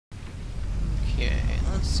Okay,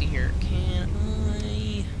 let's see here. Can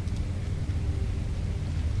I...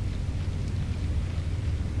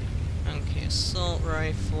 Okay, assault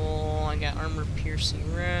rifle. I got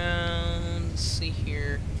armor-piercing rounds. Let's see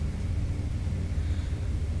here.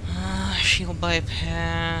 Shield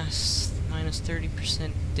bypass. Minus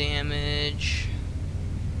 30% damage.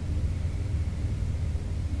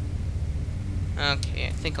 Okay,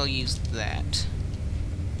 I think I'll use that.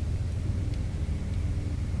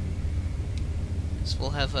 So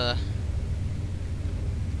we'll have a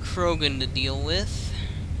Krogan to deal with.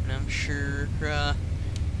 And I'm sure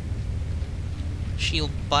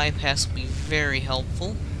shield bypass will be very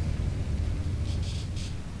helpful.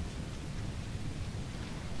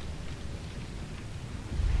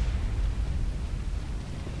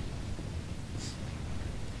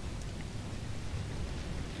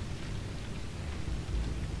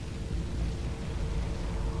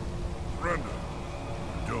 Brenda,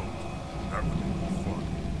 don't. That would be fun.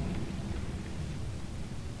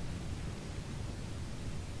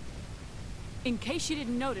 In case you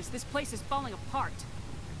didn't notice, this place is falling apart.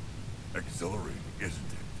 Exhilarating, isn't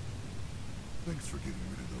it? Thanks for getting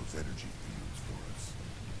rid of those energy fields for us.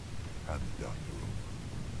 Hand the doctor over.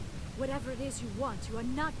 Whatever it is you want, you are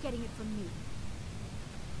not getting it from me.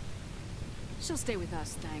 She'll stay with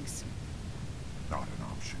us, thanks. Not an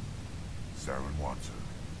option. Saren wants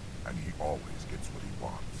her, and he always gets what he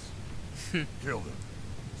wants. Kill them.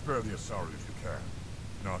 Spare the Asari if you can.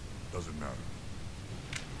 Not, doesn't matter.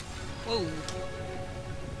 Whoa.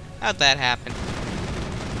 How'd that happen?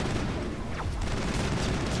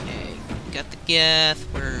 Okay, got the Geth.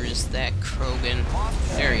 Where is that Krogan?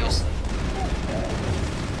 There he is.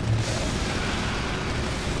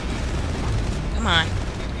 Come on.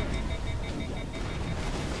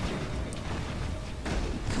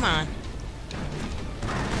 Come on.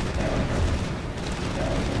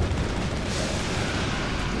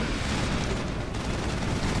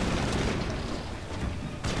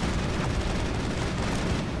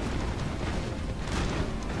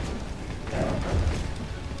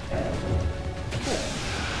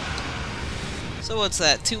 So what's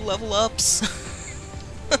that? 2 level ups?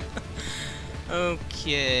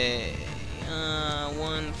 Okay.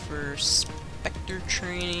 1 for Spectre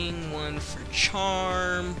training, 1 for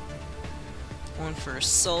Charm, 1 for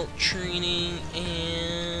Assault training,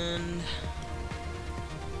 and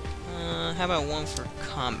how about 1 for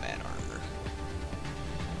Combat armor?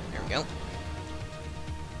 There we go.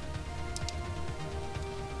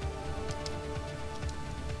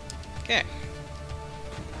 Okay.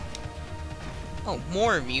 Oh,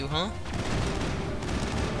 more of you, huh?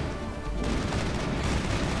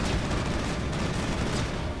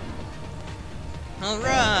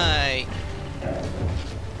 Alright!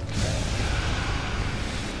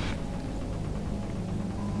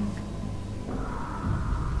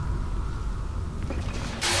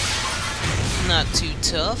 Not too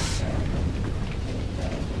tough.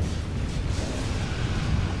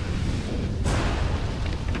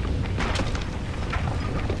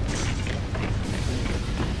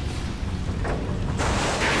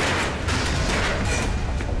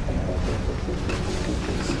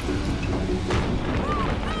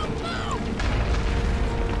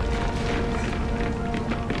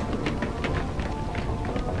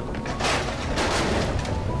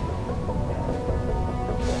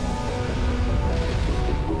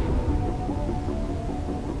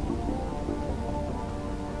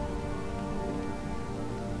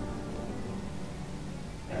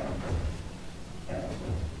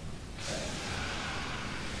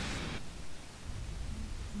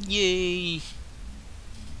 Yay!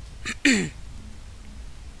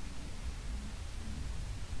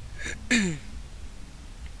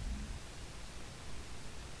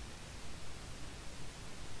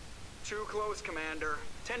 Too close, Commander.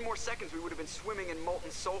 10 more seconds we would have been swimming in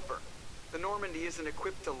molten sulfur. The Normandy isn't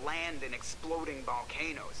equipped to land in exploding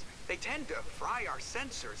volcanoes. They tend to fry our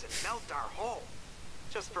sensors and melt our hull.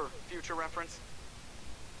 Just for future reference.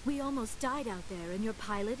 We almost died out there, and your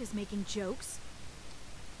pilot is making jokes?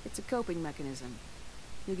 It's a coping mechanism.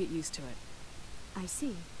 You'll get used to it. I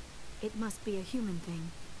see. It must be a human thing.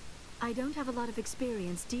 I don't have a lot of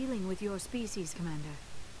experience dealing with your species, Commander.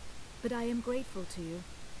 But I am grateful to you.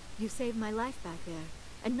 You saved my life back there,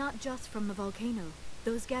 and not just from the volcano.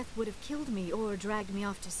 Those Geth would have killed me or dragged me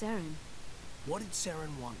off to Saren. What did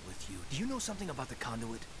Saren want with you? Do you know something about the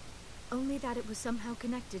conduit? Only that it was somehow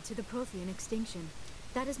connected to the Prothean extinction.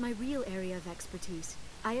 That is my real area of expertise.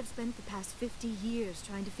 I have spent the past 50 years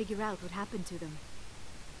trying to figure out what happened to them.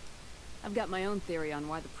 I've got my own theory on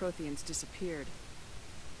why the Protheans disappeared.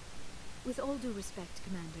 With all due respect,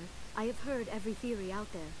 Commander, I have heard every theory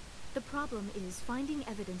out there. The problem is finding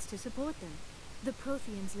evidence to support them. The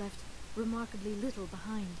Protheans left remarkably little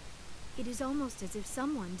behind. It is almost as if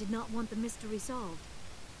someone did not want the mystery solved.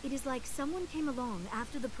 It is like someone came along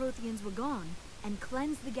after the Protheans were gone and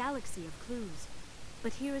cleansed the galaxy of clues.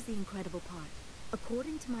 But here is the incredible part.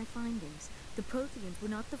 According to my findings, the Protheans were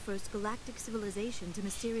not the first galactic civilization to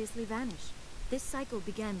mysteriously vanish. This cycle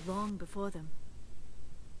began long before them.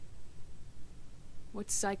 What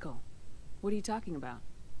cycle? What are you talking about?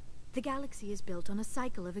 The galaxy is built on a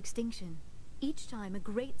cycle of extinction. Each time a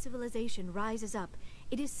great civilization rises up,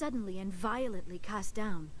 it is suddenly and violently cast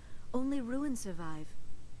down. Only ruins survive.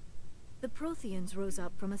 The Protheans rose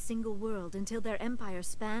up from a single world until their empire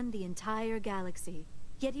spanned the entire galaxy.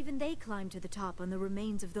 Yet even they climbed to the top on the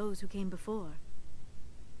remains of those who came before.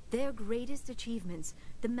 Their greatest achievements,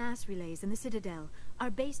 the mass relays and the Citadel,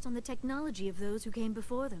 are based on the technology of those who came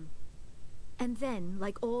before them. And then,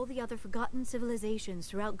 like all the other forgotten civilizations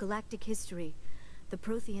throughout galactic history, the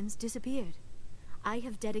Protheans disappeared. I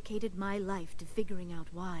have dedicated my life to figuring out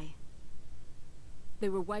why. They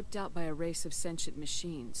were wiped out by a race of sentient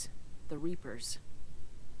machines, the Reapers.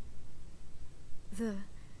 The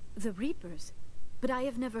Reapers? But I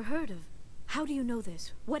have never heard of... How do you know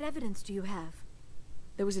this? What evidence do you have?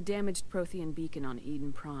 There was a damaged Prothean beacon on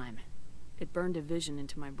Eden Prime. It burned a vision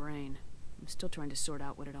into my brain. I'm still trying to sort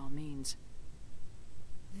out what it all means.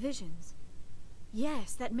 Visions?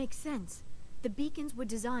 Yes, that makes sense. The beacons were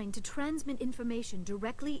designed to transmit information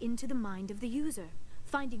directly into the mind of the user.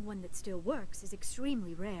 Finding one that still works is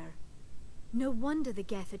extremely rare. No wonder the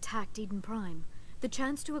Geth attacked Eden Prime. The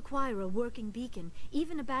chance to acquire a working beacon,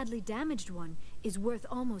 even a badly damaged one, is worth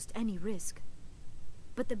almost any risk.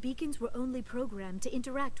 But the beacons were only programmed to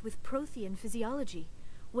interact with Prothean physiology.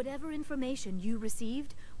 Whatever information you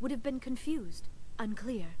received would have been confused,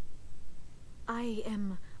 unclear. I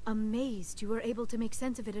am amazed you were able to make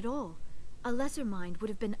sense of it at all. A lesser mind would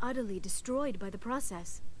have been utterly destroyed by the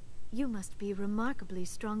process. You must be remarkably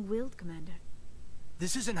strong-willed, Commander.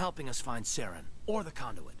 This isn't helping us find Saren, or the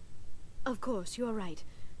conduit. Of course, you're right.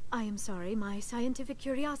 I am sorry, my scientific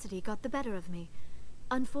curiosity got the better of me.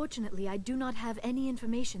 Unfortunately, I do not have any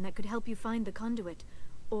information that could help you find the conduit,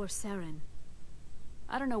 or Saren.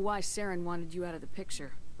 I don't know why Saren wanted you out of the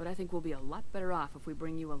picture, but I think we'll be a lot better off if we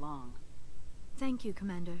bring you along. Thank you,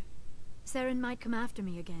 Commander. Saren might come after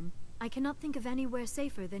me again. I cannot think of anywhere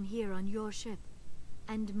safer than here on your ship.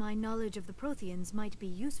 And my knowledge of the Protheans might be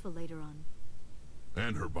useful later on.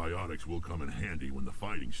 And her biotics will come in handy when the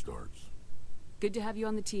fighting starts. Good to have you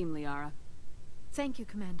on the team, Liara. Thank you,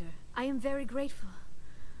 Commander. I am very grateful.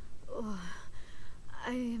 Oh,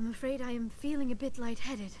 I am afraid I am feeling a bit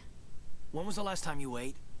lightheaded. When was the last time you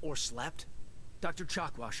ate, or slept? Dr.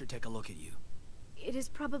 Chakwa should take a look at you. It is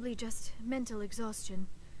probably just mental exhaustion,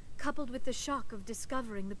 coupled with the shock of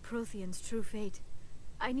discovering the Protheans' true fate.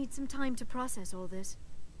 I need some time to process all this.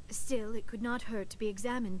 Still, it could not hurt to be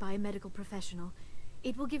examined by a medical professional.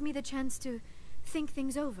 It will give me the chance to think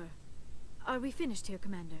things over. Are we finished here,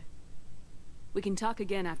 Commander? We can talk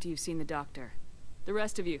again after you've seen the doctor. The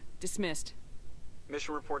rest of you, dismissed.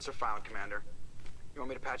 Mission reports are filed, Commander. You want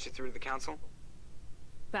me to patch you through to the Council?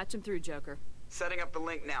 Patch him through, Joker. Setting up the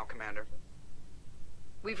link now, Commander.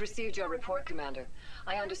 We've received your report, Commander.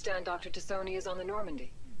 I understand Dr. Tassoni is on the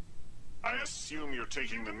Normandy. I assume you're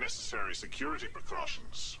taking the necessary security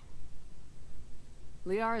precautions.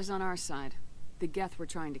 Liara's on our side. The Geth were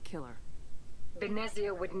trying to kill her.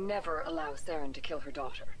 Benezia would never allow Saren to kill her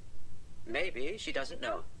daughter. Maybe she doesn't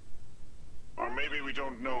know. Or maybe we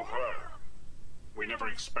don't know her. We never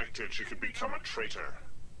expected she could become a traitor.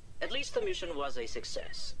 At least the mission was a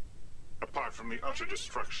success. Apart from the utter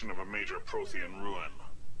destruction of a major Prothean ruin.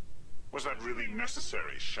 Was that really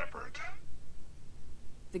necessary, Shepard?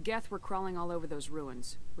 The Geth were crawling all over those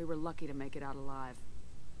ruins. We were lucky to make it out alive.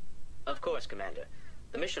 Of course, Commander.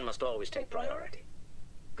 The mission must always take priority.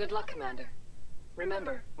 Good luck, Commander.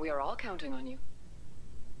 Remember, we are all counting on you.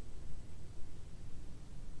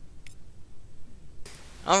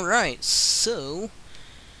 Alright, so...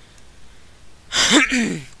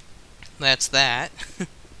 that's that.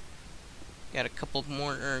 Got a couple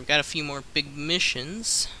more, or got a few more big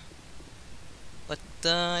missions. But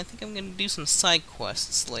I think I'm gonna do some side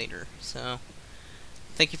quests later. So,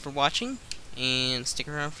 thank you for watching, and stick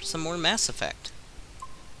around for some more Mass Effect.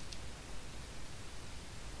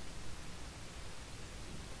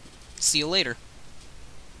 See you later.